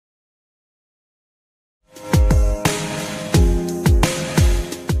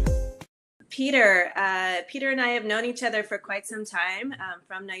Peter. Peter and I have known each other for quite some time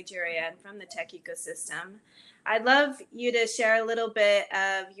from Nigeria and from the tech ecosystem. I'd love you to share a little bit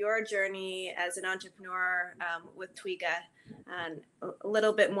of your journey as an entrepreneur with Twiga and a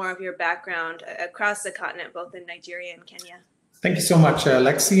little bit more of your background across the continent, both in Nigeria and Kenya. Thank you so much,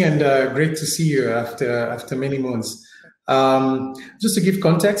 Lexi, and great to see you after many months. Just to give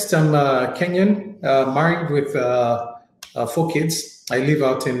context, I'm Kenyan, married with 4 kids. I live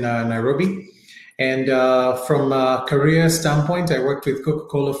out in Nairobi. And from a career standpoint, I worked with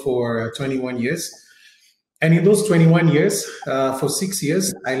Coca-Cola for 21 years. And in those 21 years, for 6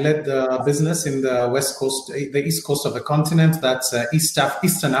 years, I led the business in the west coast, the east coast of the continent. That's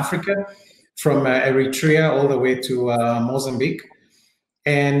Eastern Africa, from Eritrea all the way to Mozambique.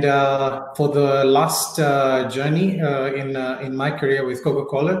 And for the last journey in my career with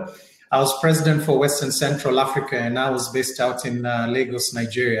Coca-Cola, I was president for Western Central Africa, and I was based out in Lagos,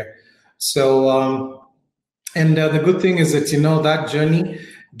 Nigeria. So, and the good thing is that, you know, that journey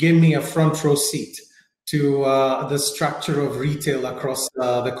gave me a front row seat to the structure of retail across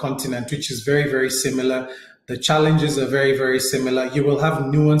the continent, which is very, very similar. The challenges are very, very similar. You will have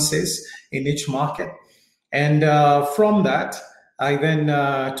nuances in each market. And from that, I then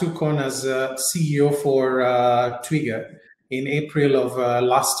took on as CEO for Twiga in April of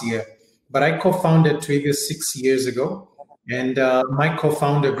last year. But I co-founded Twiga 6 years ago. And my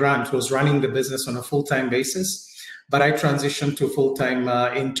co-founder, Grant, was running the business on a full-time basis. But I transitioned to full-time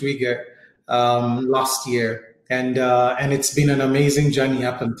in Twiga last year. And it's been an amazing journey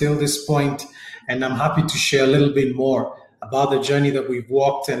up until this point. And I'm happy to share a little bit more about the journey that we've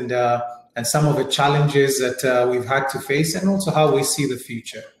walked and some of the challenges that we've had to face, and also how we see the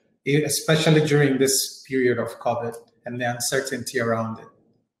future, especially during this period of COVID and the uncertainty around it.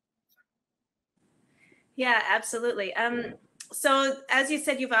 Yeah, absolutely. So as you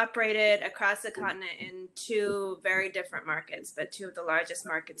said, you've operated across the continent in 2 very different markets, but 2 of the largest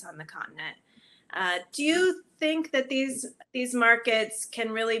markets on the continent. Do you think that these markets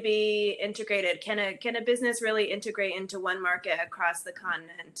can really be integrated? Can a business really integrate into one market across the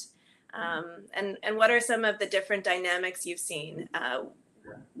continent? And what are some of the different dynamics you've seen?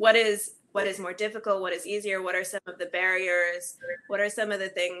 What is more difficult? What is easier? What are some of the barriers? What are some of the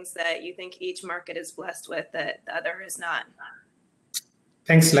things that you think each market is blessed with that the other is not?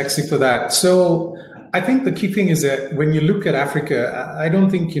 Thanks, Lexi, for that. So I think the key thing is that when you look at Africa, I don't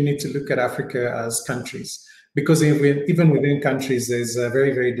think you need to look at Africa as countries, because even within countries, there's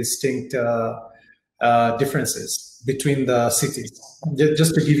very, very distinct differences between the cities.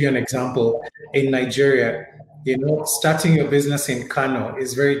 Just to give you an example, in Nigeria, you know, starting your business in Kano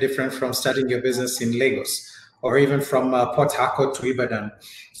is very different from starting your business in Lagos, or even from Port Harcourt to Ibadan.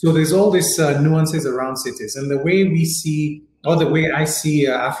 So there's all these nuances around cities. And the way we see, or the way I see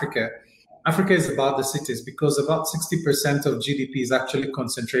Africa is about the cities, because about 60% of GDP is actually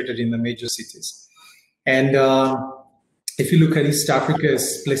concentrated in the major cities. And if you look at East Africa,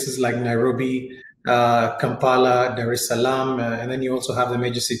 it's places like Nairobi, Kampala, Dar es Salaam, and then you also have the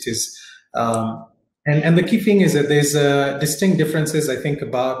major cities. And the key thing is that there's distinct differences, I think,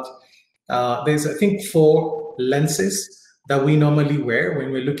 about, there's, I think, 4 lenses that we normally wear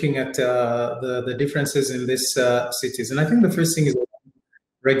when we're looking at the differences in these cities. And I think the first thing is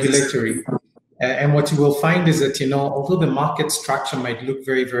regulatory. And what you will find is that, you know, although the market structure might look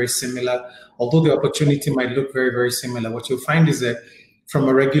very, very similar, although the opportunity might look very, very similar, what you'll find is that from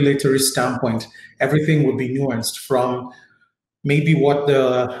a regulatory standpoint, everything will be nuanced from maybe what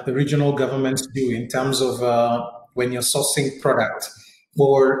the regional governments do in terms of when you're sourcing product,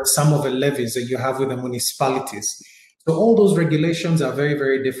 or some of the levies that you have with the municipalities. So all those regulations are very,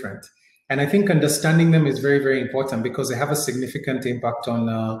 very different. And I think understanding them is very, very important, because they have a significant impact on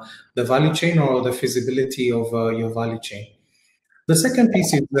the value chain or the feasibility of your value chain. The second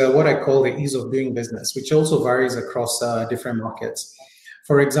piece is what I call the ease of doing business, which also varies across different markets.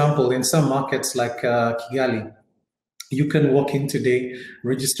 For example, in some markets like Kigali, you can walk in today,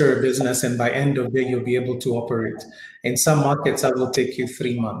 register a business, and by end of day, you'll be able to operate. In some markets, that will take you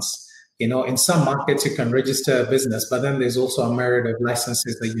 3 months. You know, in some markets, you can register a business, but then there's also a myriad of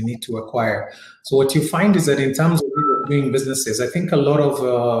licenses that you need to acquire. So what you find is that in terms of doing businesses, I think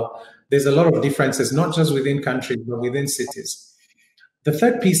there's a lot of differences, not just within countries, but within cities. The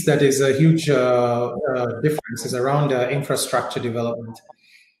third piece that is a huge difference is around infrastructure development.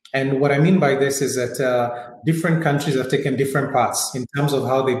 And what I mean by this is that different countries have taken different paths in terms of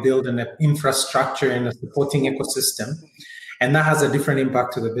how they build an infrastructure and a supporting ecosystem. And that has a different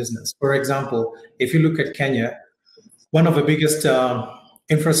impact to the business. For example, if you look at Kenya, one of the biggest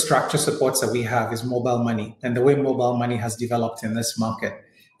infrastructure supports that we have is mobile money, and the way mobile money has developed in this market,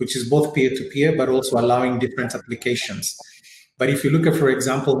 which is both peer-to-peer, but also allowing different applications. But if you look at, for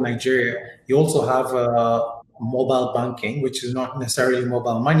example, Nigeria, you also have mobile banking, which is not necessarily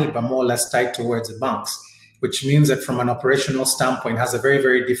mobile money, but more or less tied towards the banks, which means that from an operational standpoint, has a very,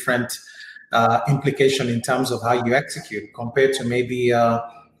 very different implication in terms of how you execute compared to maybe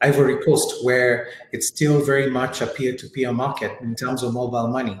Ivory Coast, where it's still very much a peer-to-peer market in terms of mobile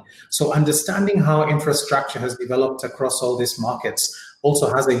money. So understanding how infrastructure has developed across all these markets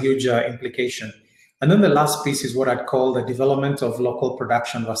also has a huge implication. And then the last piece is what I'd call the development of local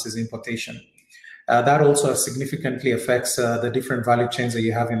production versus importation. That also significantly affects the different value chains that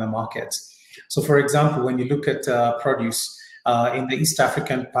you have in the markets. So for example, when you look at produce in the East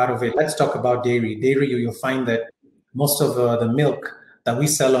African part of it, let's talk about dairy. Dairy, you'll find that most of the milk that we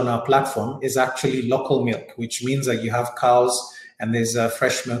sell on our platform is actually local milk, which means that you have cows and there's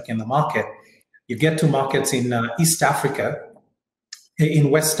fresh milk in the market. You get to markets in East Africa,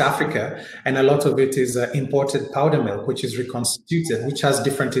 in West Africa, and a lot of it is imported powder milk, which is reconstituted, which has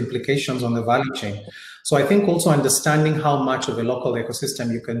different implications on the value chain. So I think also understanding how much of a local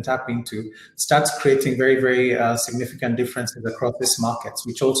ecosystem you can tap into starts creating very, very significant differences across these markets,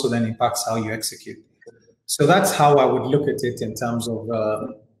 which also then impacts how you execute. So that's how I would look at it in terms of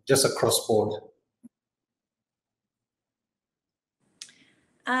just across board.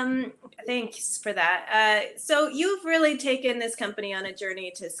 Thanks for that. So you've really taken this company on a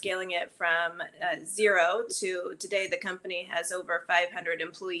journey to scaling it from 0 to today. The company has over 500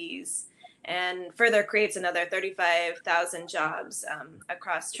 employees and further creates another 35,000 jobs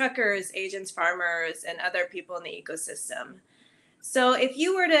across truckers, agents, farmers, and other people in the ecosystem. So if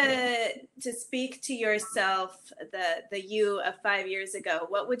you were to speak to yourself, the you of 5 years ago,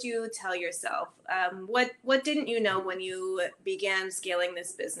 what would you tell yourself? What didn't you know when you began scaling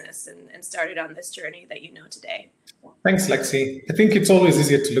this business and started on this journey that you know today? Thanks, Lexi. I think it's always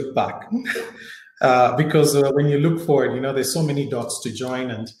easier to look back because when you look forward, there's so many dots to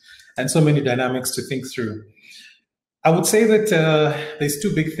join and so many dynamics to think through. I would say that there's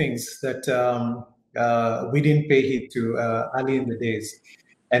two big things that we didn't pay heed to early in the days.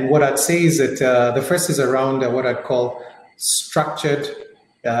 And what I'd say is that the first is around what I'd call structured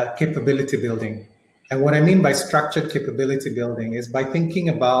capability building. And what I mean by structured capability building is by thinking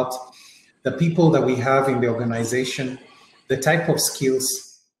about the people that we have in the organization, the type of skills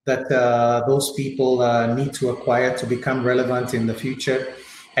that those people need to acquire to become relevant in the future,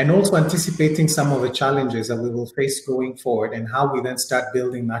 and also anticipating some of the challenges that we will face going forward and how we then start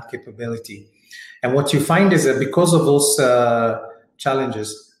building that capability. And what you find is that because of those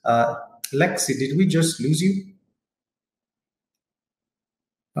challenges, Lexi, did we just lose you?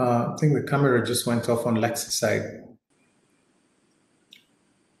 I think the camera just went off on Lexi's side.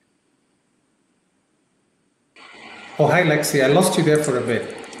 Oh, hi, Lexi. I lost you there for a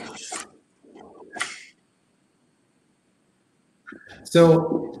bit.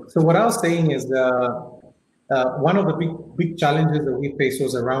 So what I was saying is one of the big challenges that we faced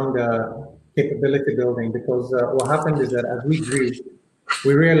was around capability building, because what happened is that as we grew,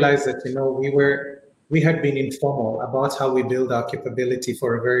 we realized that we had been informal about how we build our capability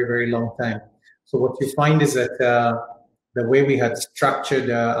for a very, very long time. So what you find is that the way we had structured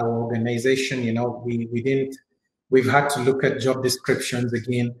our organization, we've had to look at job descriptions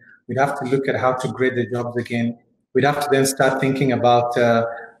again. We'd have to look at how to grade the jobs again. We'd have to then start thinking about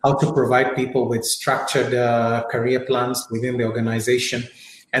how to provide people with structured career plans within the organization.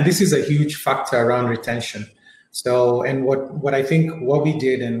 And this is a huge factor around retention. So, and what I think what we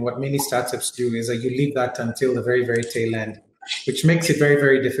did and what many startups do is that you leave that until the very, very tail end, which makes it very,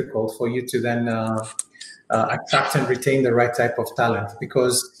 very difficult for you to then attract and retain the right type of talent.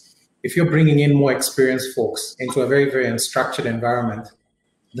 Because if you're bringing in more experienced folks into a very, very unstructured environment,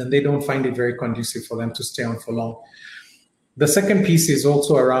 then they don't find it very conducive for them to stay on for long. The second piece is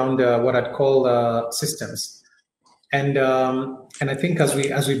also around what I'd call systems. And I think as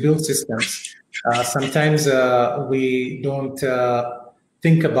we build systems, sometimes we don't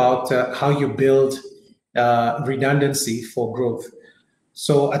think about how you build redundancy for growth.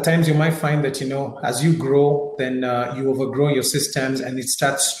 So at times you might find that, as you grow, then you overgrow your systems and it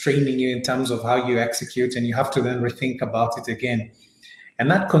starts straining you in terms of how you execute, and you have to then rethink about it again. And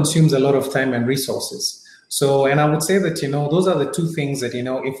that consumes a lot of time and resources. So, and I would say that, those are the two things that,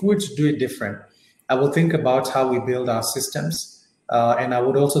 if we were to do it different, I would think about how we build our systems. And I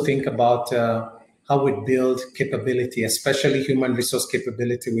would also think about how we build capability, especially human resource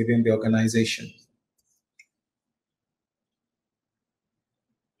capability within the organization.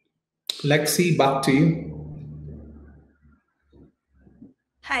 Lexi, back to you.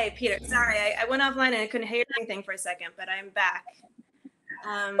 Hi, Peter. Sorry, I went offline and I couldn't hear anything for a second, but I'm back.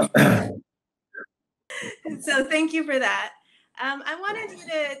 So thank you for that. I wanted you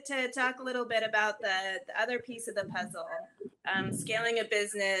to talk a little bit about the other piece of the puzzle, scaling a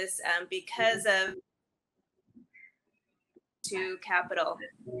business because of to capital.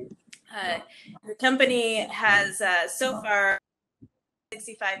 The company has so far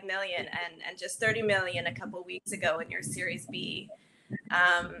 65 million and just 30 million a couple weeks ago in your Series B.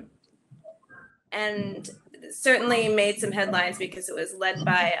 And certainly made some headlines because it was led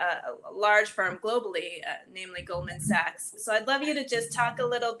by a large firm globally, namely Goldman Sachs. So I'd love you to just talk a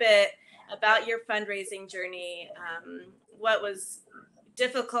little bit about your fundraising journey, what was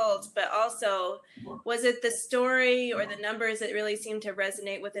difficult, but also was it the story or the numbers that really seemed to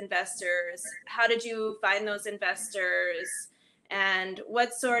resonate with investors? How did you find those investors? And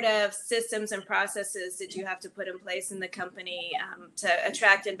what sort of systems and processes did you have to put in place in the company to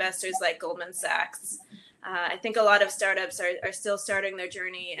attract investors like Goldman Sachs? I think a lot of startups are still starting their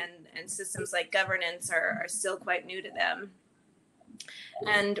journey, and systems like governance are still quite new to them.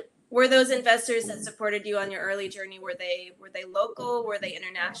 And were those investors that supported you on your early journey, were they local? Were they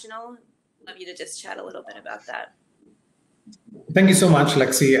international? I'd love you to just chat a little bit about that. Thank you so much,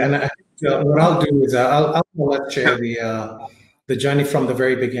 Lexi. And what I'll do is I'll share the journey from the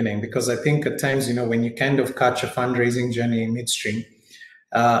very beginning, because I think at times, when you kind of catch a fundraising journey in midstream,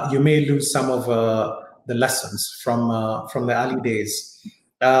 you may lose some of the lessons from the early days.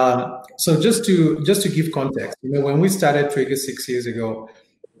 So just to give context, when we started Twiga 6 years ago,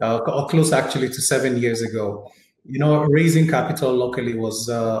 or close actually to 7 years ago, raising capital locally was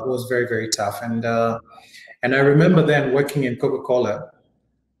very, very tough. And I remember then working in Coca-Cola,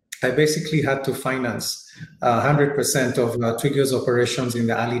 I basically had to finance 100% of Twiga's operations in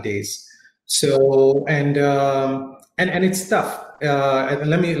the early days. So and it's tough. And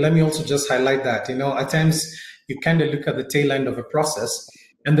let me also just highlight that at times you kind of look at the tail end of a process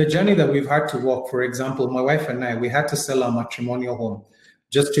and the journey that we've had to walk. For example, my wife and I, we had to sell our matrimonial home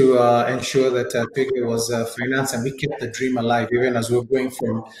just to ensure that Twiga was financed, and we kept the dream alive even as we were going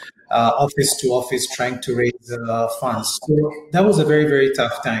from office to office trying to raise funds. So that was a very, very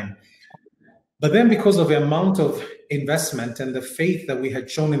tough time. But then because of the amount of investment and the faith that we had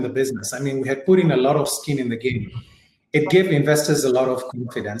shown in the business, I mean, we had put in a lot of skin in the game. It gave investors a lot of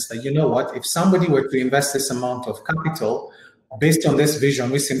confidence that, what, if somebody were to invest this amount of capital based on this vision,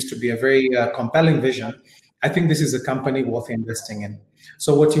 which seems to be a very compelling vision, I think this is a company worth investing in.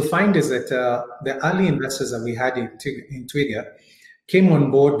 So what you find is that the early investors that we had in Twiga came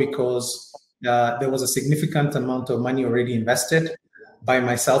on board because there was a significant amount of money already invested by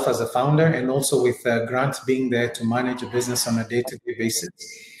myself as a founder, and also with Grant being there to manage a business on a day-to-day basis.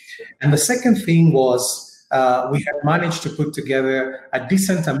 And the second thing was we had managed to put together a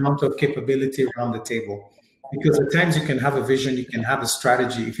decent amount of capability around the table. Because at times you can have a vision, you can have a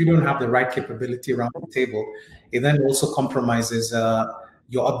strategy. If you don't have the right capability around the table, it then also compromises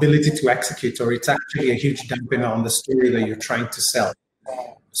your ability to execute, or it's actually a huge dampener on the story that you're trying to sell.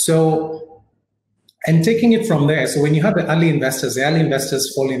 So, and taking it from there, so when you have the early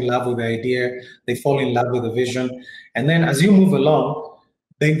investors fall in love with the idea, they fall in love with the vision. And then as you move along,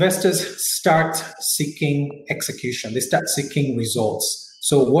 the investors start seeking execution. They start seeking results.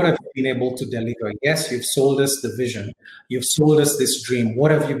 So what have you been able to deliver? Yes, you've sold us the vision. You've sold us this dream.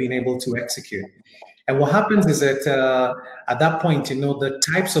 What have you been able to execute? And what happens is that at that point, the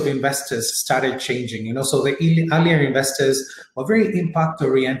types of investors started changing. So the earlier investors were very impact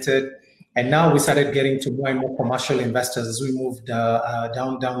oriented. And now we started getting to more and more commercial investors as we moved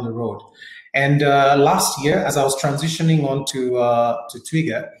down the road. And last year, as I was transitioning on to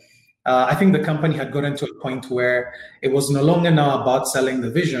Twiga, I think the company had gotten to a point where it was no longer now about selling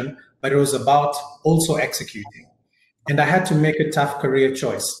the vision, but it was about also executing. And I had to make a tough career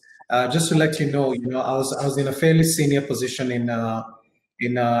choice. Just to let you know, I was in a fairly senior position in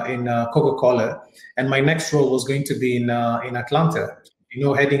Coca-Cola, and my next role was going to be in Atlanta,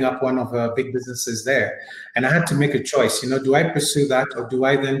 heading up one of the big businesses there. And I had to make a choice. Do I pursue that, or do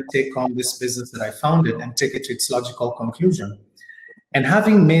I then take on this business that I founded and take it to its logical conclusion? And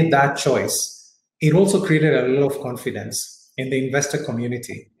having made that choice, it also created a lot of confidence in the investor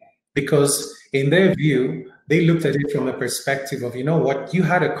community, because in their view, they looked at it from a perspective of, what, you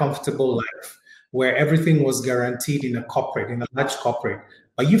had a comfortable life where everything was guaranteed in a large corporate,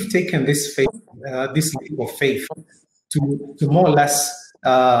 but you've taken this faith, this leap of faith to more or less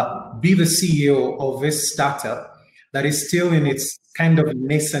be the CEO of this startup that is still in its kind of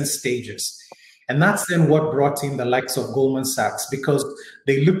nascent stages. And that's then what brought in the likes of Goldman Sachs, because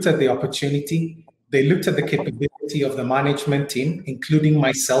they looked at the opportunity, they looked at the capability of the management team, including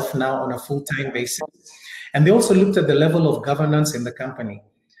myself now on a full-time basis. And they also looked at the level of governance in the company.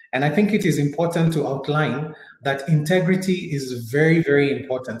 And I think it is important to outline that integrity is very, very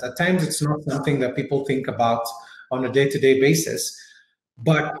important. At times, it's not something that people think about on a day-to-day basis,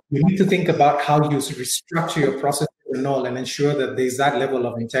 but you need to think about how you restructure your processes and all and ensure that there's that level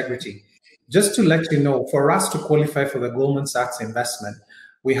of integrity. Just to let you know, for us to qualify for the Goldman Sachs investment,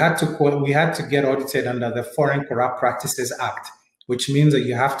 we had to get audited under the Foreign Corrupt Practices Act, which means that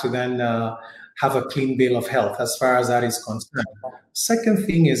you have to then have a clean bill of health as far as that is concerned. Second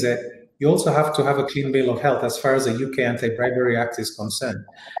thing is that you also have to have a clean bill of health as far as the UK Anti-Bribery Act is concerned.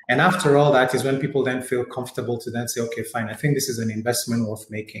 And after all that is when people then feel comfortable to then say, okay, fine, I think this is an investment worth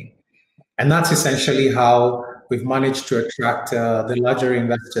making. And that's essentially how we've managed to attract the larger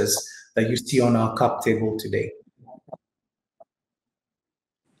investors that you see on our cap table today.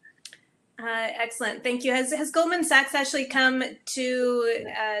 Excellent, thank you. Has Goldman Sachs actually come to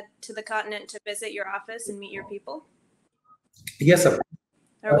the continent to visit your office and meet your people? Yes, sir.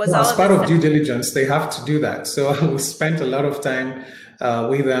 As part of due diligence, they have to do that. So we spent a lot of time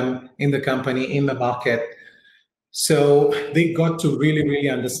with them in the company, in the market. So they got to really, really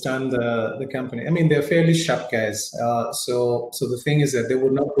understand the company. I mean, they're fairly sharp guys. So the thing is that they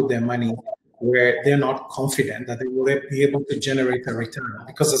will not put their money where they're not confident that they will be able to generate a return.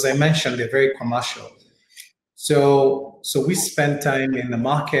 Because as I mentioned, they're very commercial. So we spend time in the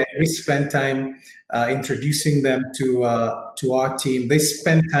market. We spend time introducing them to our team. They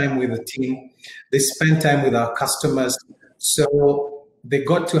spend time with the team. They spend time with our customers. So they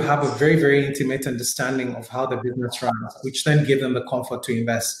got to have a very, very intimate understanding of how the business runs, which then gave them the comfort to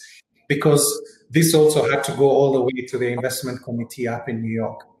invest. Because this also had to go all the way to the investment committee up in New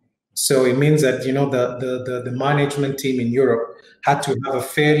York. So it means that, you know, the management team in Europe had to have a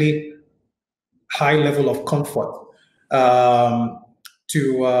fairly high level of comfort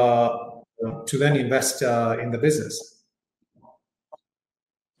to then invest in the business.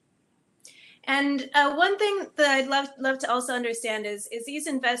 And one thing that I'd love to also understand is these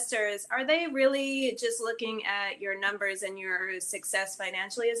investors, are they really just looking at your numbers and your success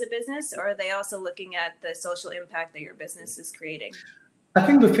financially as a business, or are they also looking at the social impact that your business is creating? I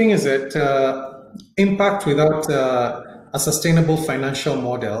think the thing is that impact without a sustainable financial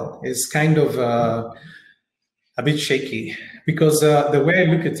model is kind of a bit shaky, because the way I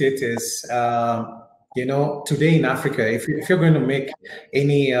look at it is, you know, today in Africa, if you're going to make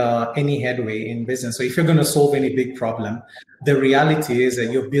any headway in business, or if you're going to solve any big problem, the reality is that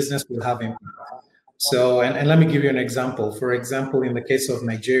your business will have impact. So, and let me give you an example. For example, in the case of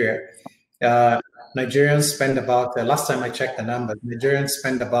Nigeria, Nigerians spend about, last time I checked the numbers, Nigerians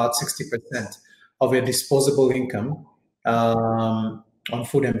spend about 60% of their disposable income on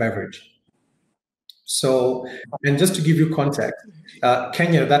food and beverage. So, and just to give you context,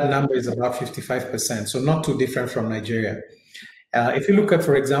 Kenya, that number is about 55%, so not too different from Nigeria. If you look at,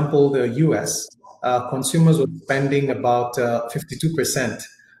 for example, the US, consumers were spending about 52%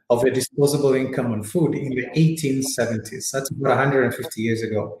 of their disposable income on food in the 1870s. That's about 150 years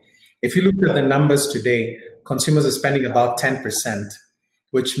ago. If you look at the numbers today, consumers are spending about 10%,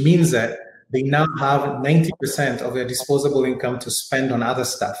 which means that they now have 90% of their disposable income to spend on other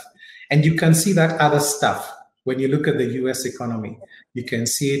stuff. And you can see that other stuff when you look at the US economy. You can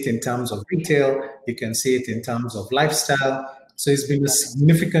see it in terms of retail, you can see it in terms of lifestyle. So it's been a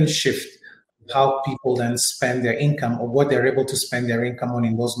significant shift how people then spend their income, or what they're able to spend their income on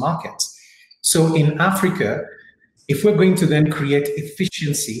in those markets. So in Africa, if we're going to then create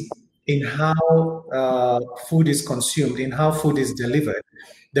efficiency in how food is consumed, in how food is delivered,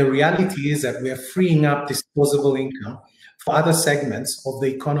 the reality is that we are freeing up disposable income for other segments of the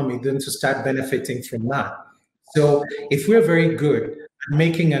economy then to start benefiting from that. So if we're very good at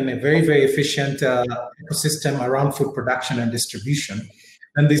making a very, very efficient ecosystem around food production and distribution,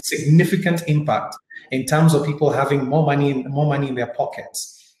 then there's significant impact in terms of people having more money in their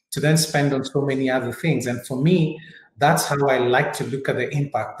pockets to then spend on so many other things. And for me, that's how I like to look at the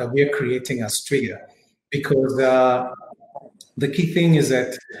impact that we're creating as Twiga, because the key thing is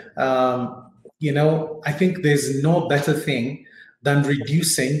that you know, I think there's no better thing than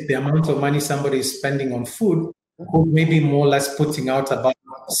reducing the amount of money somebody is spending on food, who maybe more or less putting out about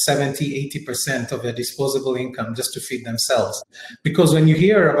 70, 80% of their disposable income just to feed themselves. Because when you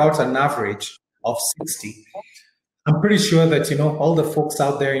hear about an average of 60, I'm pretty sure that, you know, all the folks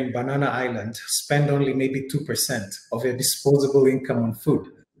out there in Banana Island spend only maybe 2% of their disposable income on food.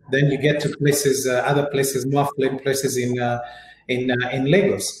 Then you get to places, other places, more affluent places in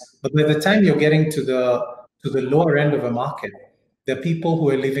Lagos. But by the time you're getting to the lower end of a market, there are people who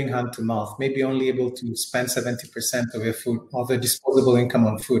are living hand to mouth, maybe only able to spend 70% of their disposable income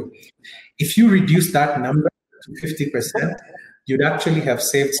on food. If you reduce that number, to 50%, you'd actually have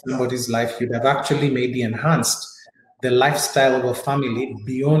saved somebody's life. You'd have actually maybe enhanced the lifestyle of a family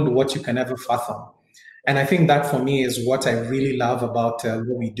beyond what you can ever fathom. And I think that for me is what I really love about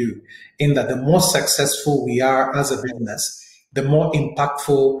what we do, in that the more successful we are as a business, the more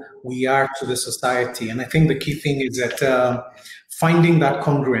impactful we are to the society. And I think the key thing is that finding that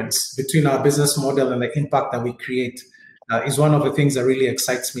congruence between our business model and the impact that we create is one of the things that really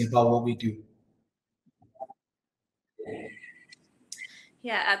excites me about what we do.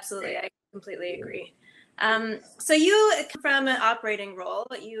 Yeah, absolutely. I completely agree. So you come from an operating role.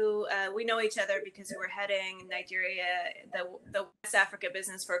 We know each other because you were heading Nigeria, the West Africa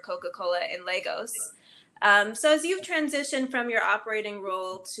business for Coca-Cola in Lagos. So as you've transitioned from your operating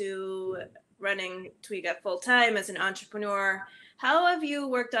role to running Twiga full-time as an entrepreneur, how have you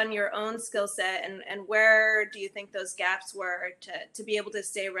worked on your own skill set, and where do you think those gaps were to be able to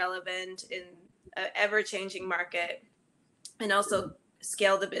stay relevant in an ever-changing market and also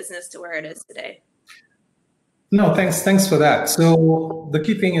scale the business to where it is today? No, thanks for that. So the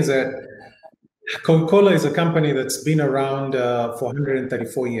key thing is that Coca-Cola is a company that's been around for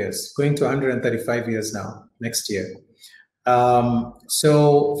 134 years, going to 135 years now, next year.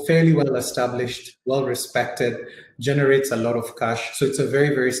 So fairly well established, well respected, generates a lot of cash. So it's a very,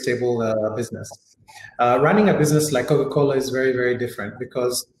 very stable business. Running a business like Coca-Cola is very, very different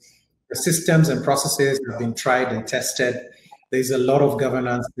because the systems and processes have been tried and tested. There's a lot of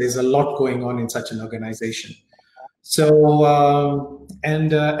governance. There's a lot going on in such an organization. So,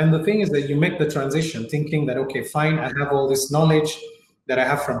 and the thing is that you make the transition thinking that, okay, fine, I have all this knowledge that I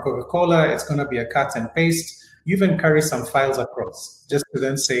have from Coca-Cola. It's going to be a cut and paste. You even carry some files across just to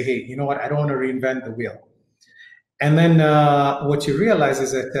then say, hey, you know what? I don't want to reinvent the wheel. And then what you realize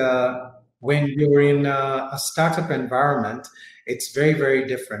is that when you're in a startup environment, it's very, very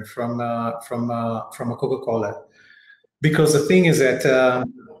different from a Coca-Cola. Because the thing is that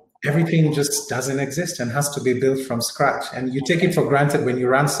everything just doesn't exist and has to be built from scratch. And you take it for granted when you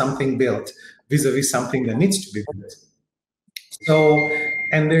run something built vis-a-vis something that needs to be built. So,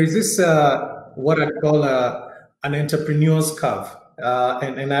 and there's this, what I call an entrepreneur's curve.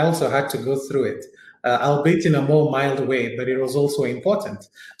 And I also had to go through it, albeit in a more mild way, but it was also important.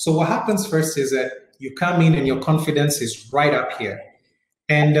 So what happens first is that you come in and your confidence is right up here.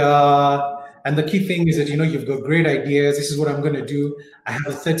 And the key thing is that, you know, you've got great ideas. This is what I'm going to do. I have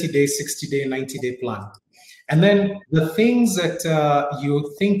a 30-day, 60-day, 90-day plan. And then the things that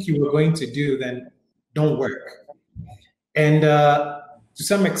you think you were going to do then don't work. And to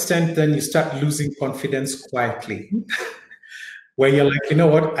some extent, then you start losing confidence quietly, where you're like, you know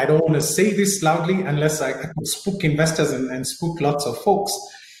what, I don't want to say this loudly unless I could spook investors and spook lots of folks.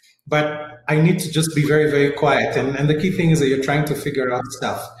 But I need to just be very, very quiet. And the key thing is that you're trying to figure out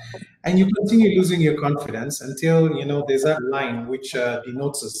stuff. And you continue losing your confidence until, you know, there's that line which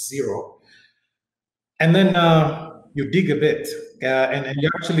denotes a 0. And then you dig a bit and you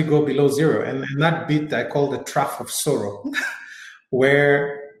actually go below 0. And that bit I call the trough of sorrow,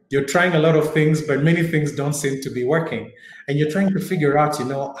 where you're trying a lot of things, but many things don't seem to be working. And you're trying to figure out, you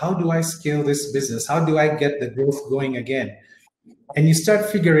know, how do I scale this business? How do I get the growth going again? And you start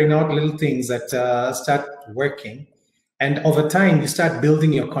figuring out little things that start working. And over time, you start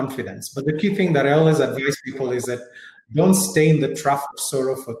building your confidence. But the key thing that I always advise people is that don't stay in the trough of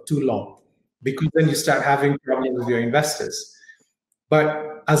sorrow for too long, because then you start having problems with your investors.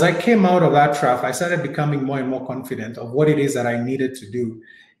 But as I came out of that trough, I started becoming more and more confident of what it is that I needed to do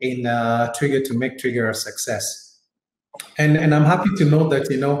in Twiga to make Twiga a success. And I'm happy to know that,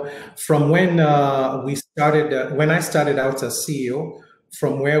 you know, from when we started, when I started out as CEO,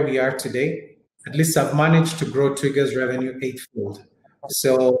 from where we are today, at least I've managed to grow Twiga's revenue 8-fold.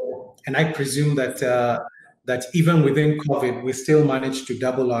 So, and I presume that that even within COVID, we still managed to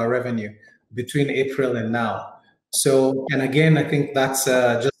double our revenue between April and now. So, and again, I think that's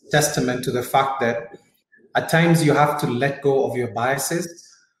just a testament to the fact that at times you have to let go of your biases,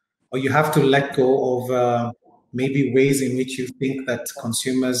 or you have to let go of maybe ways in which you think that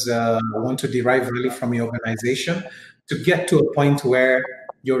consumers want to derive value from your organization, to get to a point where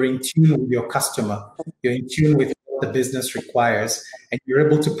you're in tune with your customer, you're in tune with what the business requires, and you're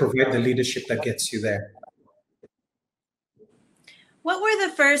able to provide the leadership that gets you there. What were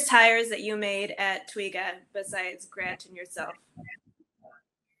the first hires that you made at Twiga besides Grant and yourself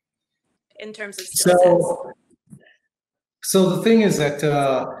in terms of skill sets? So the thing is that,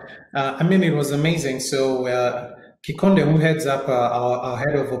 I mean, it was amazing. So Kikonde, who heads up our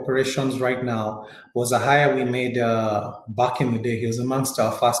head of operations right now, was a hire we made back in the day. He was amongst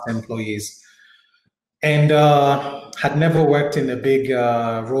our first employees and had never worked in a big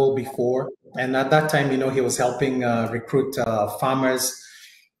role before. And at that time, he was helping recruit farmers.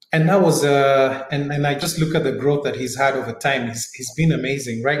 And that was, and I just look at the growth that he's had over time. He's been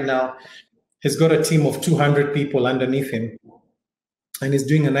amazing. Right now, he's got a team of 200 people underneath him, and he's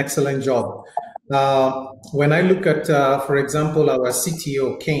doing an excellent job. When I look at, for example, our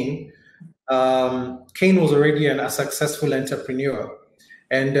CTO, Kane, Kane was already a successful entrepreneur.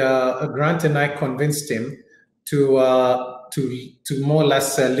 And Grant and I convinced him to more or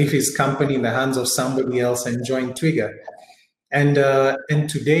less leave his company in the hands of somebody else and join Twiga. And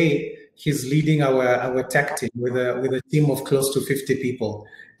today he's leading our tech team with a team of close to 50 people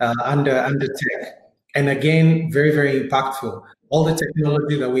under tech. And again, very, very impactful. All the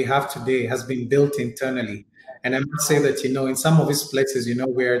technology that we have today has been built internally. And I must say that, in some of these places,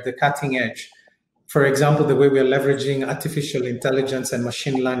 we're at the cutting edge. For example, the way we're leveraging artificial intelligence and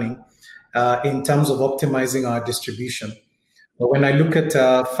machine learning in terms of optimizing our distribution. But when I look at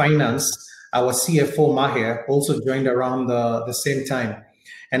finance, our CFO, Maher, also joined around the same time.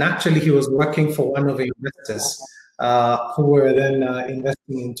 And actually, he was working for one of the investors who were then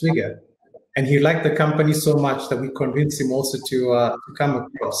investing in Twiga. And he liked the company so much that we convinced him also to come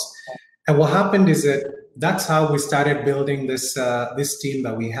across. And what happened is that's how we started building this team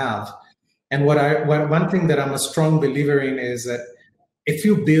that we have. And one thing that I'm a strong believer in is that if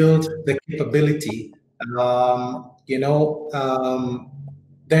you build the capability,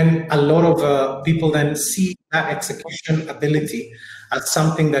 then a lot of people then see that execution ability as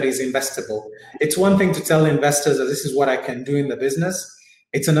something that is investable. It's one thing to tell investors that this is what I can do in the business.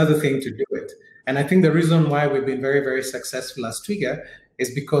 It's another thing to do it. And I think the reason why we've been very, very successful as Twiga is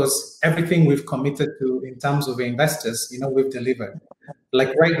because everything we've committed to in terms of investors, we've delivered.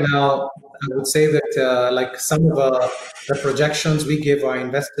 Like right now, I would say that like some of the projections we gave our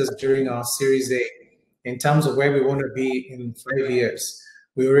investors during our Series A in terms of where we want to be in 5 years,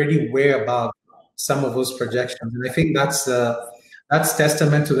 we already way above some of those projections. And I think that's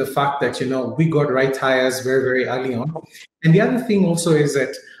testament to the fact that, we got right hires very, very early on. And the other thing also is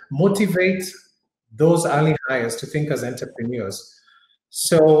that motivate those early hires to think as entrepreneurs.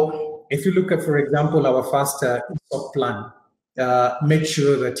 So if you look at, for example, our first ESOP plan, make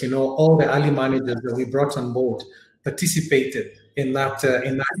sure that, all the early managers that we brought on board participated in that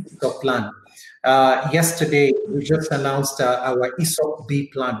ESOP plan. Yesterday, we just announced our ESOP B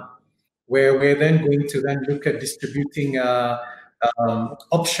plan, where we're then going to then look at distributing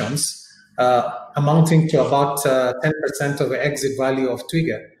options amounting to about 10% of the exit value of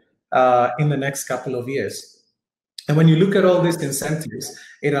Twiga in the next couple of years. And when you look at all these incentives,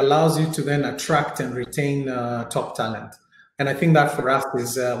 it allows you to then attract and retain top talent. And I think that for us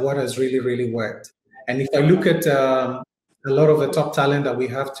is what has really, really worked. And if I look at a lot of the top talent that we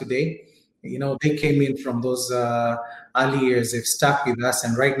have today, they came in from those early years. They've stuck with us.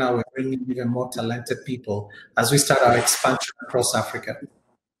 And right now we're bringing even more talented people as we start our expansion across Africa.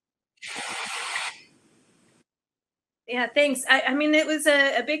 Yeah, thanks. I mean, it was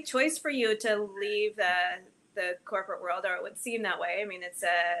a big choice for you to leave the corporate world, or it would seem that way. I mean, it's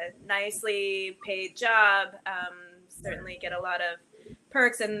a nicely paid job, certainly get a lot of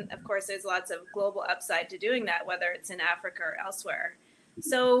perks. And of course, there's lots of global upside to doing that, whether it's in Africa or elsewhere.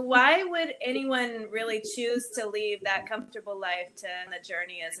 So why would anyone really choose to leave that comfortable life to the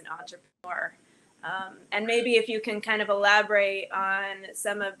journey as an entrepreneur? And maybe if you can kind of elaborate on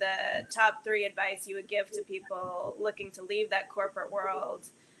some of the top 3 advice you would give to people looking to leave that corporate world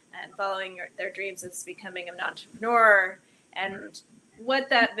and following their dreams as becoming an entrepreneur, and what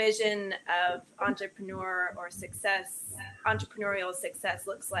that vision of entrepreneurial success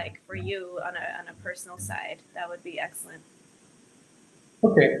looks like for you on a personal side, that would be excellent.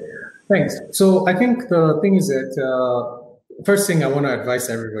 Okay, thanks. So I think the thing is that first thing I want to advise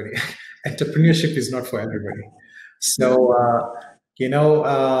everybody, entrepreneurship is not for everybody. So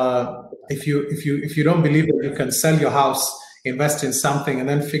if you don't believe that you can sell your house, invest in something, and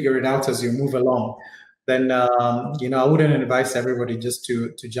then figure it out as you move along, then I wouldn't advise everybody just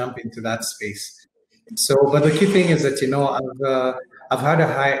to jump into that space. So, but the key thing is that I've had a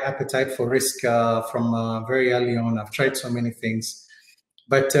high appetite for risk from very early on. I've tried so many things,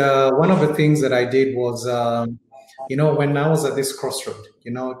 but one of the things that I did was, when I was at this crossroad,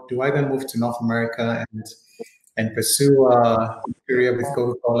 do I then move to North America and pursue a career with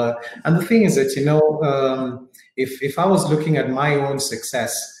Coca-Cola? And the thing is that, if I was looking at my own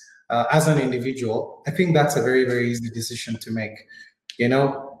success as an individual, I think that's a very, very easy decision to make.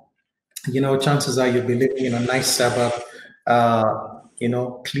 Chances are you'll be living in a nice suburb,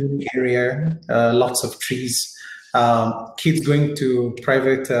 clean area, lots of trees, kids going to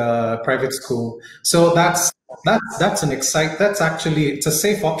private school. So that's actually, it's a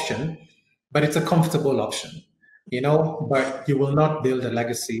safe option. but it's a comfortable option, but you will not build a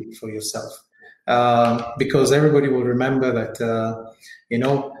legacy for yourself. Because everybody will remember that,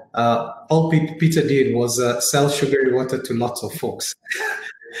 all Peter did was sell sugary water to lots of folks.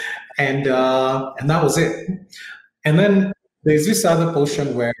 and that was it. And then there's this other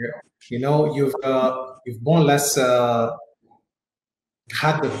portion where, you've more or less had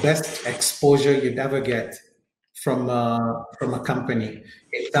the best exposure you'd ever get from a company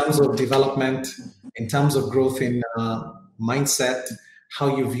in terms of development, in terms of growth in mindset,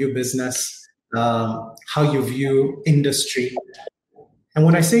 how you view business, how you view industry. And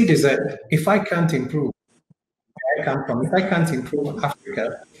when I say it is that if I can't improve where I come from, if I can't improve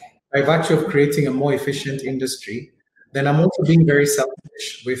Africa by virtue of creating a more efficient industry, then I'm also being very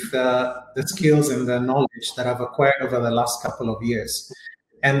selfish with the skills and the knowledge that I've acquired over the last couple of years.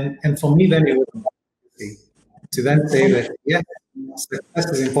 And for me, then it was to then say that, yes,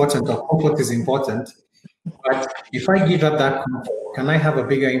 success is important or comfort is important, but if I give up that comfort, can I have a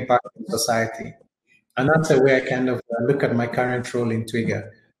bigger impact on society? And that's the way I kind of look at my current role in Twiga.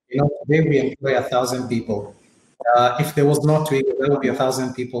 Today we employ 1,000 people. If there was not Twiga, there would be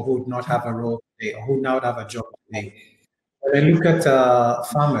 1,000 people who would not have a role today, or who now would have a job today. When I look at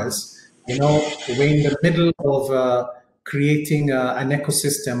farmers, we're in the middle of creating an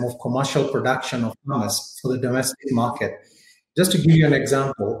ecosystem of commercial production of farmers for the domestic market. Just to give you an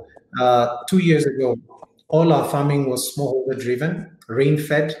example, 2 years ago, all our farming was smallholder driven,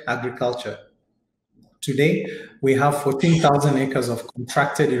 rain-fed agriculture. Today, we have 14,000 acres of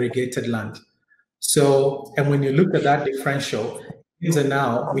contracted irrigated land. So, and when you look at that differential,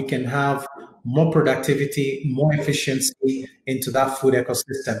 now we can have more productivity, more efficiency into that food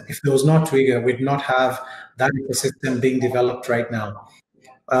ecosystem. If there was not Twiga, we'd not have that ecosystem being developed right now.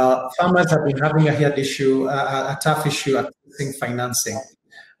 Farmers have been having a hard issue, a tough issue accessing financing.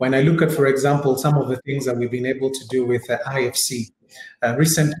 When I look at, for example, some of the things that we've been able to do with IFC,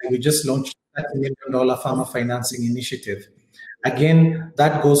 recently we just launched a $30 million farmer financing initiative. Again,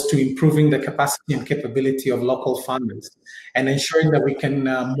 that goes to improving the capacity and capability of local farmers and ensuring that we can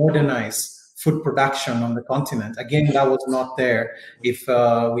modernize food production on the continent. Again, that was not there if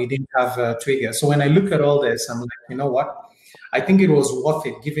we didn't have Twiga. So when I look at all this, I'm like, you know what? I think it was worth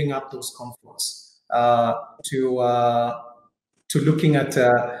it giving up those comforts to looking at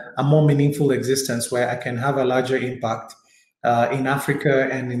a more meaningful existence where I can have a larger impact in Africa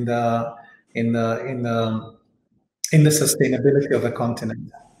and in the sustainability of the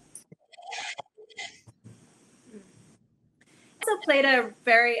continent. Also played a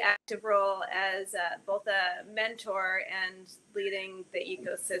very active role as both a mentor and leading the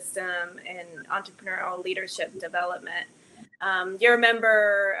ecosystem in entrepreneurial leadership development. You're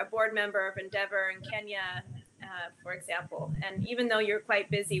a board member of Endeavor in Kenya, for example. And even though you're quite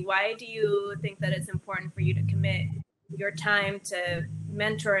busy, why do you think that it's important for you to commit your time to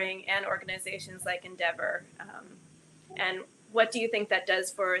mentoring and organizations like Endeavor? And what do you think that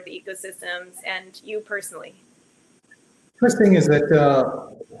does for the ecosystems and you personally? First thing is that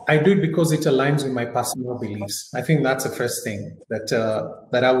I do it because it aligns with my personal beliefs. I think that's the first thing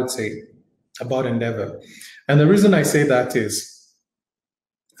that I would say about Endeavor. And the reason I say that is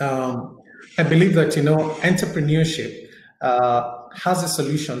I believe that, entrepreneurship has the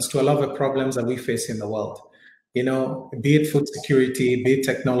solutions to a lot of the problems that we face in the world. Be it food security, be it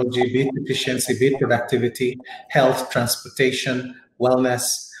technology, be it efficiency, be it productivity, health, transportation,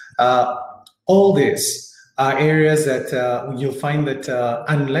 wellness. All these are areas that you'll find that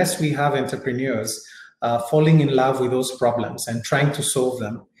unless we have entrepreneurs falling in love with those problems and trying to solve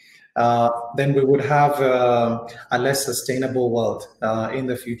them, then we would have a less sustainable world in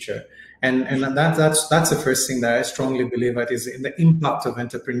the future. And that's the first thing that I strongly believe that is in the impact of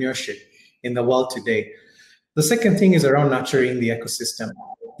entrepreneurship in the world today. The second thing is around nurturing the ecosystem.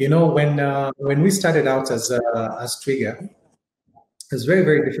 When we started out as Twiga, it was very,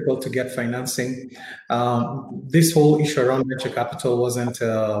 very difficult to get financing. This whole issue around venture capital wasn't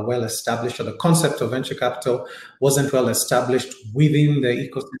well established, or the concept of venture capital wasn't well established within the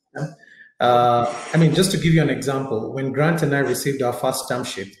ecosystem. Just to give you an example, when Grant and I received our first term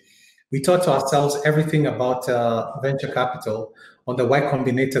sheet, we taught ourselves everything about venture capital on the Y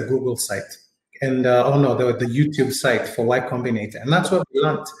Combinator Google site. And the YouTube site for Y Combinator, and that's what we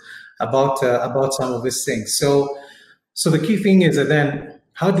learned about some of these things. So the key thing is that then,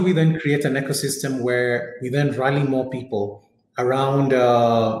 how do we then create an ecosystem where we then rally more people around,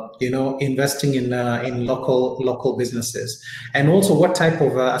 investing in local businesses, and also what type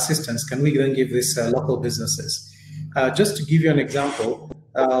of assistance can we then give these local businesses? Just to give you an example,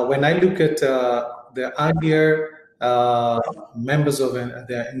 when I look at the earlier members of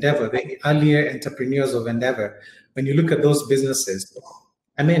the Endeavor, the earlier entrepreneurs of Endeavor, when you look at those businesses,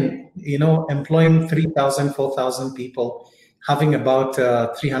 I mean, employing 3,000, 4,000 people, having about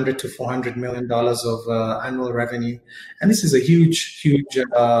 $300 to $400 million of annual revenue. And this is a huge, huge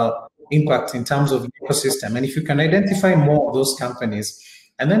impact in terms of the ecosystem. And if you can identify more of those companies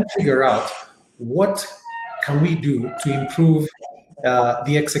and then figure out what can we do to improve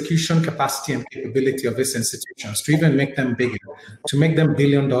the execution capacity and capability of these institutions, to even make them bigger, to make them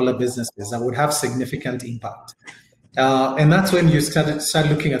billion-dollar businesses that would have significant impact. And that's when you start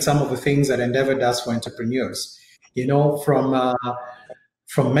looking at some of the things that Endeavor does for entrepreneurs, from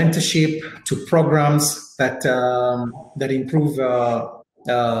mentorship to programs that improve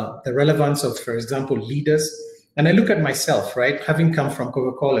the relevance of, for example, leaders. And I look at myself, right, having come from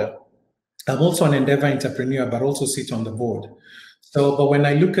Coca-Cola, I'm also an Endeavor entrepreneur, but also sit on the board. So, but when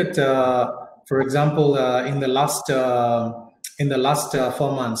I look at, for example, in the last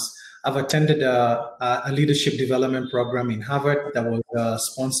 4 months, I've attended a leadership development program in Harvard that was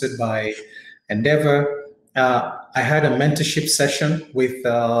sponsored by Endeavor. I had a mentorship session with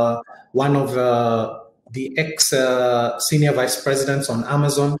one of the ex-senior vice presidents on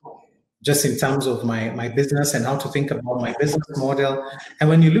Amazon, just in terms of my business and how to think about my business model. And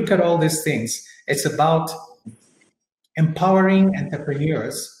when you look at all these things, it's about empowering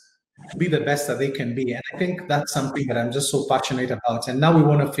entrepreneurs to be the best that they can be. And I think that's something that I'm just so passionate about. And now we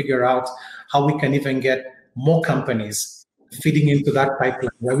want to figure out how we can even get more companies feeding into that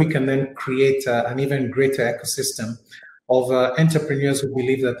pipeline, where we can then create an even greater ecosystem of entrepreneurs who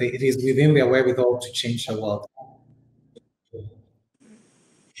believe that it is within their wherewithal to change the world.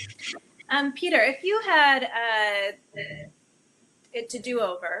 Peter, if you had it to do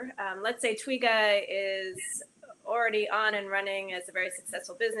over, let's say Twiga is already on and running as a very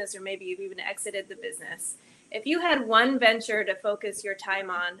successful business, or maybe you've even exited the business. If you had one venture to focus your time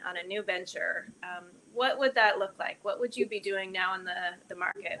on a new venture, what would that look like? What would you be doing now in the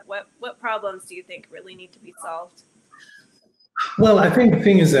market? What problems do you think really need to be solved? Well, I think the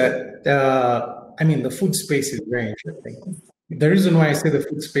thing is that, the food space is very interesting. The reason why I say the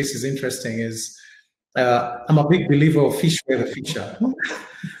food space is interesting is I'm a big believer of fish where the fish are.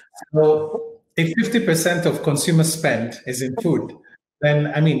 So if 50% of consumer spend is in food,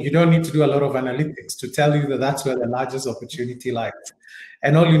 then, you don't need to do a lot of analytics to tell you that that's where the largest opportunity lies.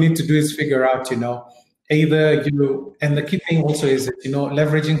 And all you need to do is figure out, and the key thing also is,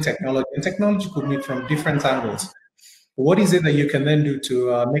 leveraging technology. And technology could be from different angles. What is it that you can then do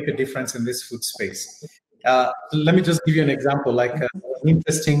to make a difference in this food space? Let me just give you an example, like an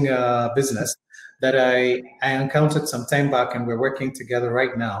interesting business that I encountered some time back, and we're working together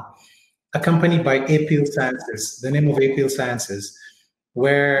right now. A company by Appeal Sciences, the name of Appeal Sciences,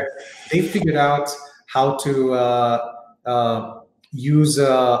 where they figured out how to use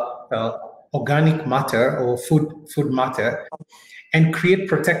organic matter or food matter and create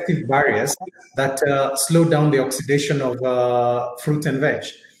protective barriers that slow down the oxidation of fruit and veg,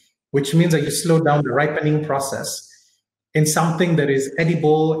 which means that you slow down the ripening process in something that is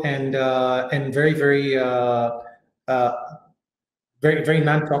edible and very, very, very, very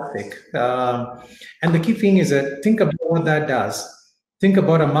non-toxic. And the key thing is that think about what that does. Think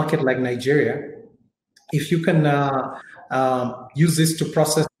about a market like Nigeria. If you can use this to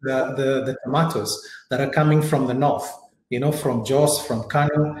process the tomatoes that are coming from the north, from Jos, from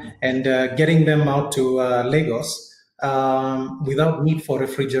Kano, and getting them out to Lagos without need for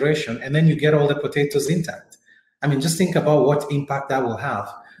refrigeration, and then you get all the potatoes intact. Just think about what impact that will have.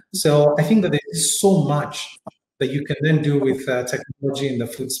 So I think that there's so much that you can then do with technology in the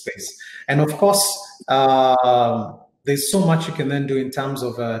food space. And of course, there's so much you can then do in terms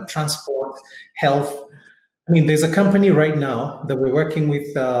of transport, health. There's a company right now that we're working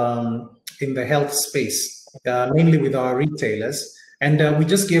with in the health space, mainly with our retailers. And we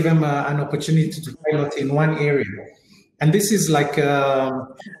just gave them an opportunity to pilot in one area. And this is like a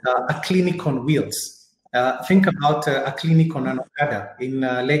clinic on wheels. Think about a clinic on an Okada in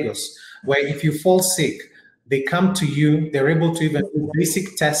Lagos, where if you fall sick, they come to you, they're able to even do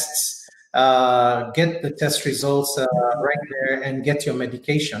basic tests, get the test results right there and get your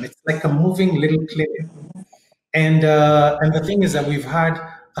medication. It's like a moving little clinic. And the thing is that we've had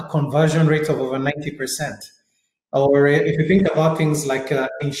a conversion rate of over 90%. Or if you think about things like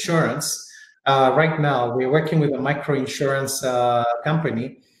insurance, right now we're working with a micro insurance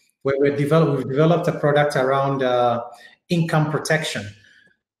company where we've developed a product around income protection.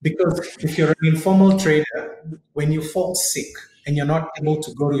 Because if you're an informal trader, when you fall sick and you're not able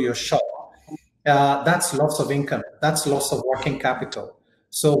to go to your shop, that's loss of income, that's loss of working capital.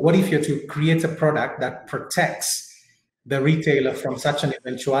 So what if you're to create a product that protects the retailer from such an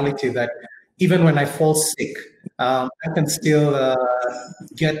eventuality that even when I fall sick, I can still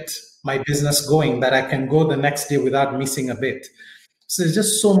get my business going, that I can go the next day without missing a bit. So there's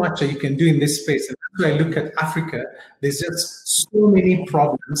just so much that you can do in this space. And as I look at Africa, there's just so many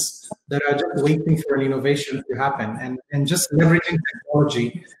problems that are just waiting for an innovation to happen. And just leveraging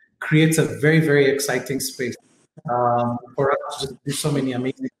technology creates a very, very exciting space for us to just do so many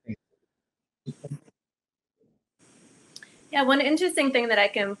amazing things. Yeah, one interesting thing that I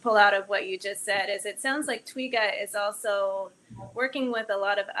can pull out of what you just said is it sounds like Twiga is also working with a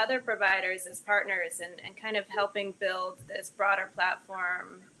lot of other providers as partners and kind of helping build this broader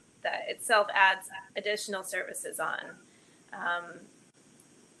platform that itself adds additional services on.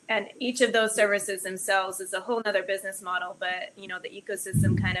 And each of those services themselves is a whole nother business model, but you know, the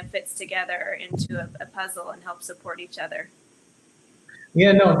ecosystem kind of fits together into a puzzle and helps support each other.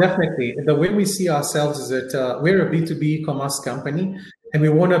 Yeah, no, definitely. The way we see ourselves is that we're a B2B e-commerce company, and we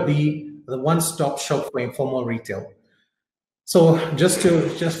want to be the one-stop shop for informal retail. So just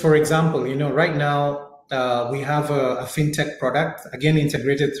for example, you know, right now we have a fintech product, again,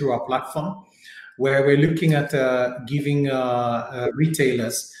 integrated through our platform, where we're looking at giving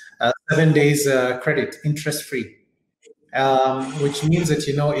retailers 7 days credit, interest-free. Which means that,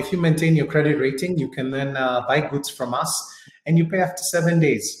 you know, if you maintain your credit rating, you can then buy goods from us and you pay after 7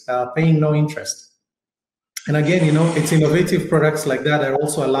 days, paying no interest. And again, you know, it's innovative products like that that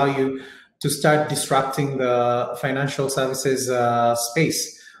also allow you to start disrupting the financial services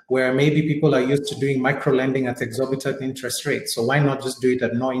space, where maybe people are used to doing micro lending at exorbitant interest rates. So why not just do it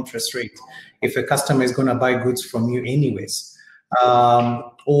at no interest rate if a customer is going to buy goods from you anyways?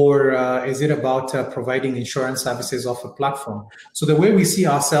 Or is it about providing insurance services off a platform? So the way we see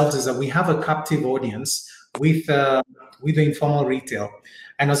ourselves is that we have a captive audience with the informal retail.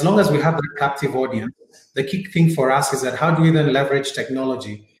 And as long as we have that captive audience, the key thing for us is that how do we then leverage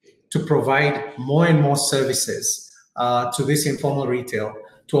technology to provide more and more services to this informal retail,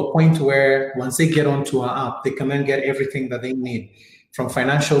 to a point where once they get onto our app, they can then get everything that they need, from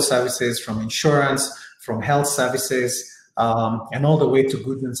financial services, from insurance, from health services, and all the way to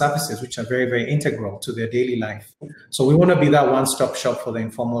goods and services, which are very, very integral to their daily life. So we want to be that one-stop shop for the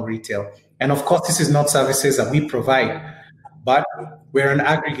informal retail. And of course, this is not services that we provide, but we're an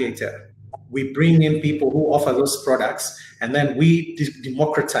aggregator. We bring in people who offer those products, and then we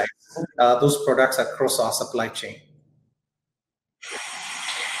democratize those products across our supply chain.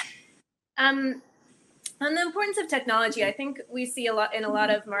 On the importance of technology, I think we see a lot in a lot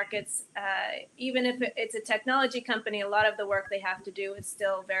of markets, even if it's a technology company, a lot of the work they have to do is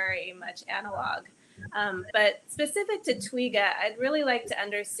still very much analog. But specific to Twiga, I'd really like to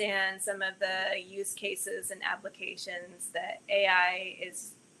understand some of the use cases and applications that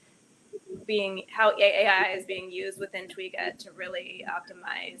how AI is being used within Twiga to really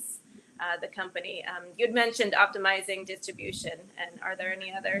optimize the company. You'd mentioned optimizing distribution, and are there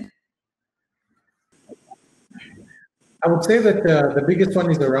any other? I would say that the biggest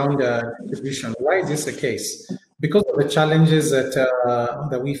one is around distribution. Why is this the case? Because of the challenges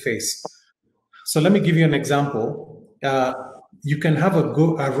that we face. So let me give you an example. You can have a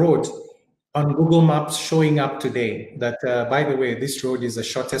road on Google Maps showing up today that, by the way, this road is the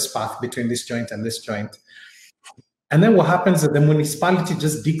shortest path between this joint and this joint. And then what happens is the municipality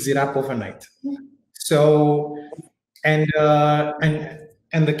just digs it up overnight. So,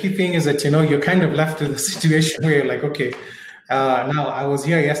 and the key thing is that, you know, you're kind of left in a situation where you're like, okay, now I was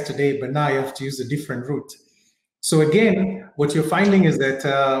here yesterday, but now I have to use a different route. So again, what you're finding is that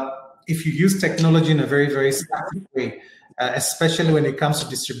if you use technology in a very, very static way, especially when it comes to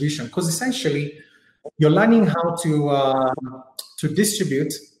distribution, because essentially you're learning how to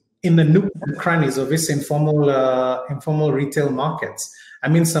distribute in the nooks and crannies of this informal retail markets. I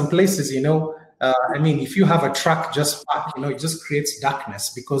mean, some places, you know, I mean, if you have a truck just parked, you know, it just creates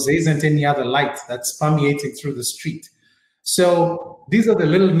darkness because there isn't any other light that's permeating through the street. So these are the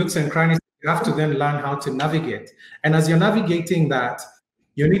little nooks and crannies you have to then learn how to navigate. And as you're navigating that,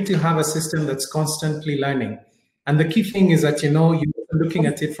 you need to have a system that's constantly learning. And the key thing is that, you know, you're looking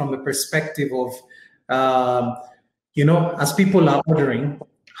at it from the perspective of, you know, as people are ordering,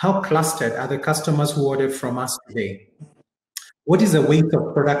 how clustered are the customers who ordered from us today? What is the weight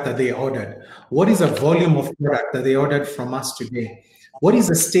of product that they ordered? What is the volume of product that they ordered from us today? What is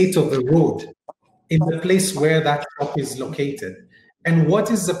the state of the road in the place where that shop is located? And what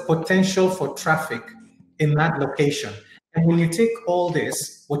is the potential for traffic in that location? And when you take all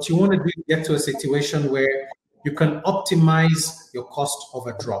this, what you want to do is get to a situation where you can optimize your cost of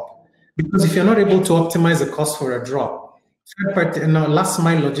a drop. Because if you're not able to optimize the cost for a drop, last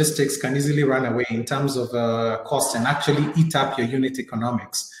mile logistics can easily run away in terms of cost and actually eat up your unit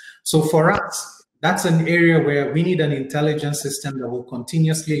economics. So for us, that's an area where we need an intelligent system that will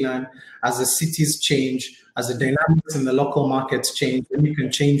continuously learn as the cities change, as the dynamics in the local markets change, and you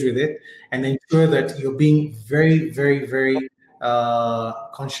can change with it and ensure that you're being very, very, very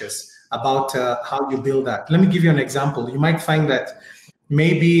conscious about how you build that. Let me give you an example. You might find that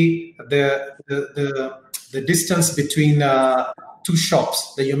maybe the distance between two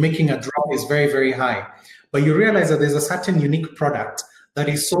shops that you're making a drop is very, very high, but you realize that there's a certain unique product that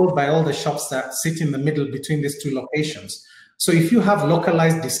is sold by all the shops that sit in the middle between these two locations. So if you have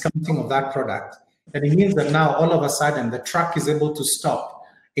localized discounting of that product, then it means that now all of a sudden the truck is able to stop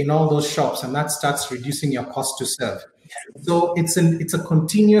in all those shops, and that starts reducing your cost to serve. So it's a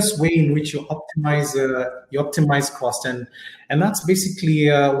continuous way in which you optimize cost, and that's basically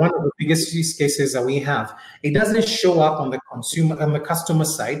one of the biggest use cases that we have. It doesn't show up on the customer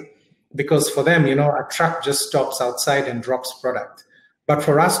side, because for them, a truck just stops outside and drops product. But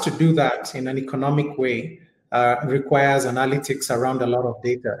for us to do that in an economic way requires analytics around a lot of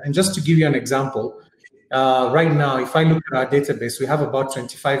data. And just to give you an example, right now, if I look at our database, we have about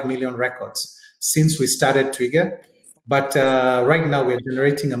 25 million records since we started Twiga. But right now, we're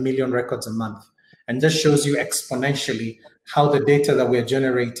generating 1 million records a month. And this shows you exponentially how the data that we're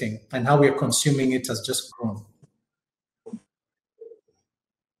generating and how we're consuming it has just grown.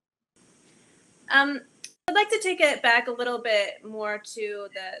 I'd like to take it back a little bit more to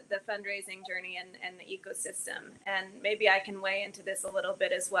the fundraising journey and the ecosystem. And maybe I can weigh into this a little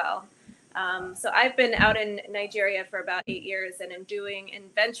bit as well. So I've been out in Nigeria for about 8 years and am doing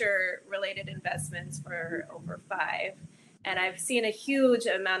venture-related investments for over 5. And I've seen a huge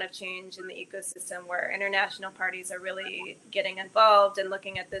amount of change in the ecosystem where international parties are really getting involved and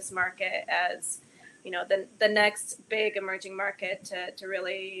looking at this market as, the next big emerging market to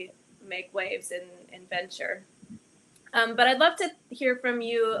really make waves in venture. But I'd love to hear from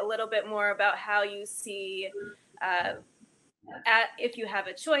you a little bit more about how you see if you have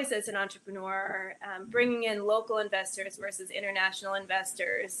a choice as an entrepreneur, bringing in local investors versus international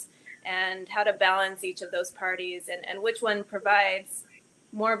investors, and how to balance each of those parties, and which one provides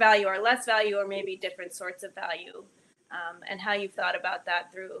more value or less value, or maybe different sorts of value, and how you've thought about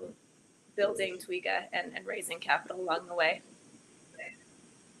that through building Twiga and raising capital along the way.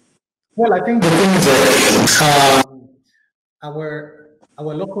 Well, I think the thing is that our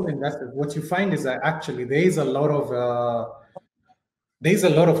local investors, what you find is that actually there is a lot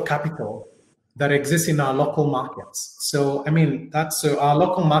of capital that exists in our local markets. So, that's our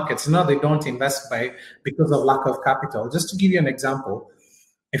local markets. Now they don't invest because of lack of capital. Just to give you an example,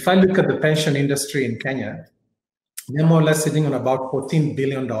 if I look at the pension industry in Kenya, they're more or less sitting on about $14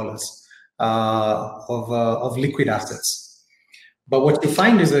 billion of liquid assets. But what you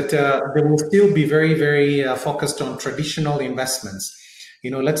find is that they will still be very, very focused on traditional investments.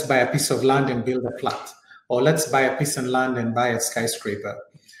 Let's buy a piece of land and build a flat, or let's buy a piece of land and buy a skyscraper.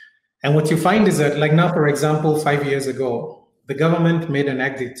 And what you find is that, like now, for example, 5 years ago, the government made an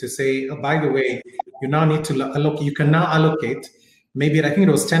edict to say, oh, by the way, you now need to allocate, you can now allocate maybe, I think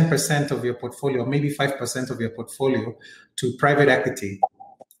it was 10% of your portfolio, maybe 5% of your portfolio to private equity.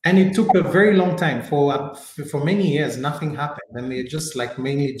 And it took a very long time. For many years, nothing happened. And they just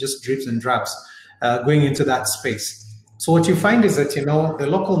mainly just drips and drabs going into that space. So what you find is that, the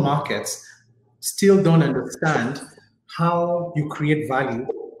local markets still don't understand how you create value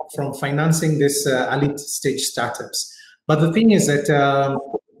from financing this early stage startups. But the thing is that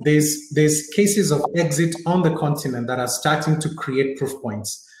there's cases of exit on the continent that are starting to create proof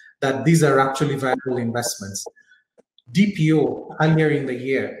points that these are actually viable investments. DPO earlier in the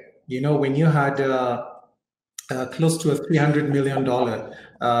year, when you had close to a $300 million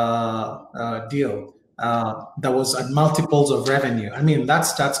deal that was at multiples of revenue, that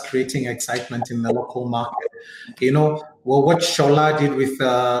starts creating excitement in the local market. What Shola did with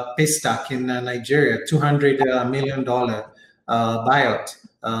Paystack in Nigeria, $200 million buyout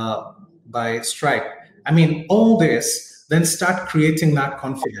by Stripe. All this then start creating that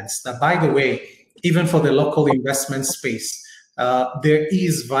confidence that, by the way, even for the local investment space, there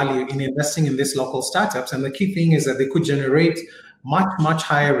is value in investing in these local startups. And the key thing is that they could generate much, much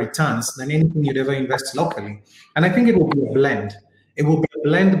higher returns than anything you'd ever invest locally. And I think it will be a blend. It will be a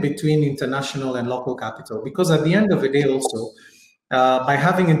blend between international and local capital, because at the end of the day also, by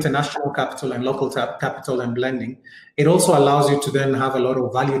having international capital and local capital and blending, it also allows you to then have a lot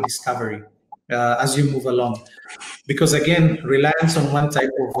of value discovery as you move along. because again, reliance on one type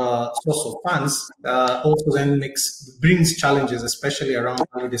of source of funds also then brings challenges, especially around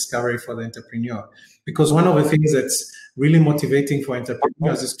value discovery for the entrepreneur. Because one of the things that's really motivating for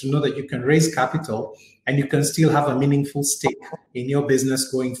entrepreneurs is to know that you can raise capital and you can still have a meaningful stake in your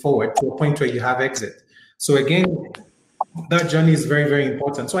business going forward to a point where you have exit. So again, that journey is very, very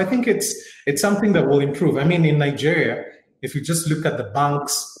important. So I think it's something that will improve. I mean, in Nigeria, if you just look at the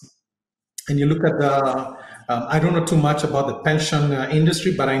banks and you look at the, I don't know too much about the pension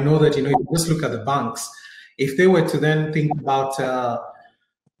industry, but I know that, if you just look at the banks, if they were to then think about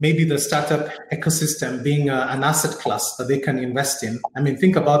maybe the startup ecosystem being an asset class that they can invest in. I mean,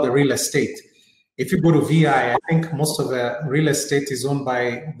 think about the real estate. If you go to VI, I think most of the real estate is owned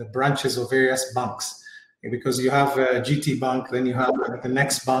by the branches of various banks, because you have GT Bank, then you have the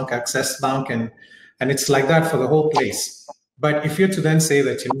Next Bank, Access Bank, and it's like that for the whole place. But if you're to then say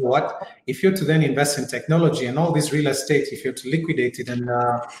that, you know what, if you're to then invest in technology and all this real estate, if you're to liquidate it and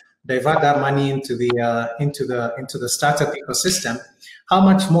divert that money into the startup ecosystem, how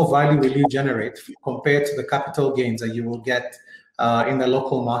much more value will you generate compared to the capital gains that you will get in the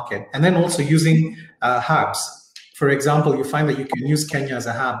local market? And then also using hubs. For example, you find that you can use Kenya as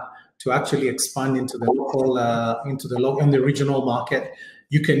a hub to actually expand into the local, in the regional market.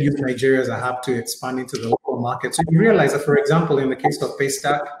 You can use Nigeria as a hub to expand into the local market. So you realize that, for example, in the case of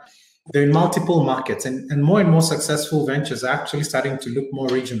Paystack, they're in multiple markets, and more successful ventures are actually starting to look more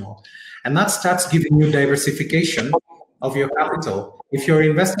regional. And that starts giving you diversification of your capital. If you're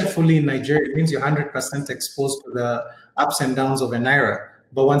invested fully in Nigeria, it means you're 100% exposed to the ups and downs of a Naira.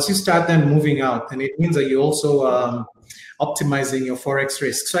 But once you start then moving out, then it means that you're also optimizing your Forex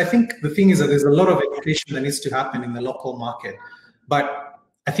risk. So I think the thing is that there's a lot of education that needs to happen in the local market. But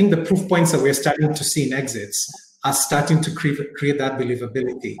I think the proof points that we're starting to see in exits are starting to create that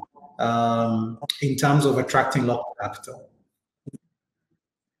believability in terms of attracting local capital.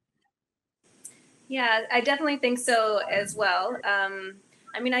 Yeah, I definitely think so as well.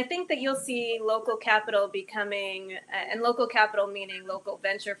 I mean, I think that you'll see local capital becoming, and local capital meaning local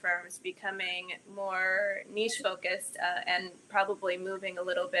venture firms becoming more niche focused and probably moving a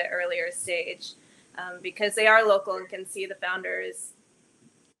little bit earlier stage because they are local and can see the founders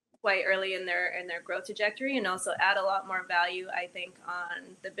quite early in their growth trajectory, and also add a lot more value, I think,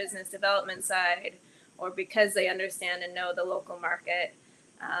 on the business development side, or because they understand and know the local market.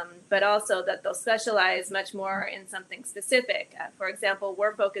 But also that they'll specialize much more in something specific. For example,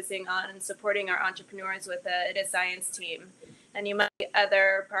 we're focusing on supporting our entrepreneurs with a data science team, and you might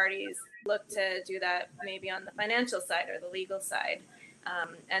other parties look to do that maybe on the financial side or the legal side.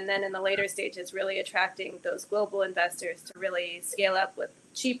 And then in the later stages, really attracting those global investors to really scale up with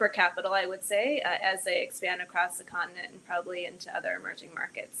cheaper capital, I would say, as they expand across the continent and probably into other emerging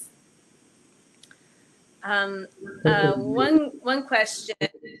markets. One question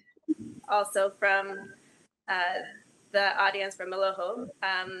also from the audience from Aloho.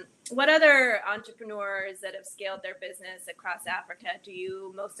 What other entrepreneurs that have scaled their business across Africa do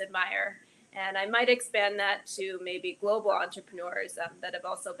you most admire? And I might expand that to maybe global entrepreneurs that have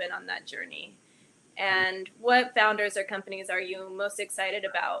also been on that journey. And what founders or companies are you most excited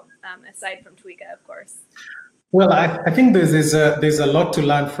about, aside from Twiga, of course? Well, I think there's a lot to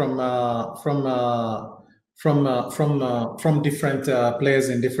learn from different players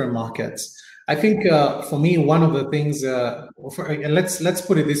in different markets. I think for me, one of the things, let's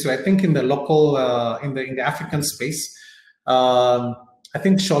put it this way. I think in the local, in the African space, I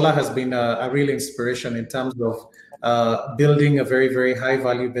think Shola has been a real inspiration in terms of building a very, very high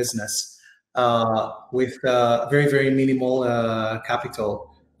value business with very, very minimal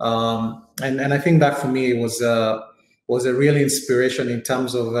capital. And I think that for me was a real inspiration in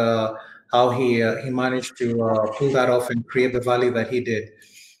terms of how he managed to pull that off and create the value that he did.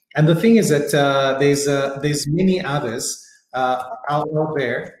 And the thing is that there's many others out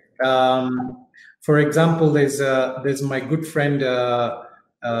there. For example, there's my good friend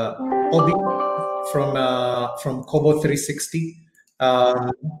Obi from Kobo 360.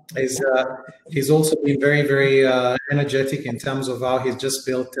 He's also been very, very energetic in terms of how he's just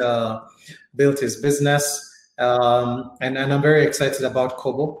built his business, and I'm very excited about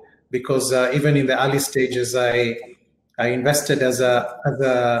Kobo because even in the early stages, I invested as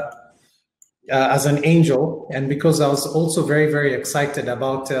an angel, and because I was also very, very excited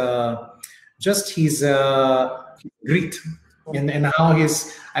about just his grit and how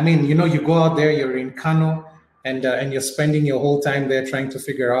he's. I mean, you know, you go out there, you're in Kano, and you're spending your whole time there trying to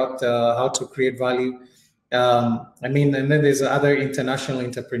figure out how to create value. I mean, and then there's other international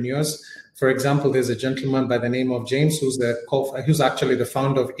entrepreneurs. For example, there's a gentleman by the name of James, who's actually the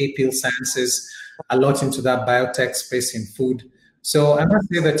founder of Apil Sciences, a lot into that biotech space in food. So I must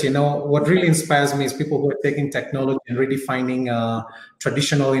say that, what really inspires me is people who are taking technology and really finding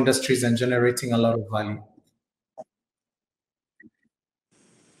traditional industries and generating a lot of value.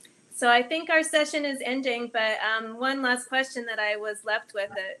 So I think our session is ending, but one last question that I was left with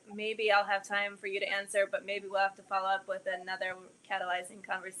that maybe I'll have time for you to answer, but maybe we'll have to follow up with another Catalysing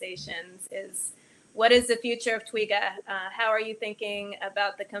Conversations is, what is the future of Twiga? How are you thinking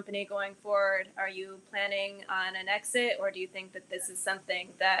about the company going forward? Are you planning on an exit, or do you think that this is something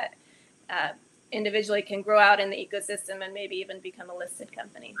that individually can grow out in the ecosystem and maybe even become a listed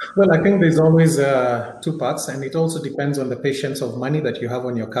company? Well, I think there's always two parts, and it also depends on the patience of money that you have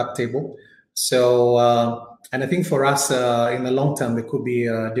on your cap table. So, and I think for us in the long term, there could be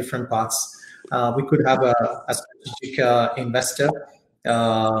different paths. We could have a strategic investor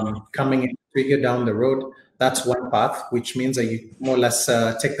coming in Twiga down the road. That's one path, which means that you more or less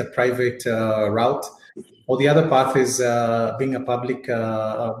take the private route. Or the other path is being a public,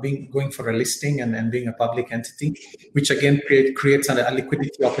 going for a listing and being a public entity, which again creates a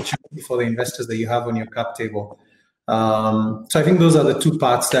liquidity opportunity for the investors that you have on your cap table. So I think those are the two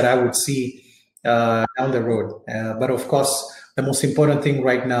paths that I would see down the road. But of course, the most important thing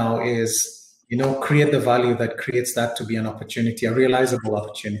right now is, create the value that creates that to be an opportunity, a realizable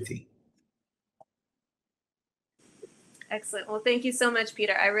opportunity. Excellent. Well, thank you so much,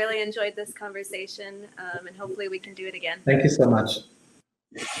 Peter. I really enjoyed this conversation, and hopefully we can do it again. Thank you so much.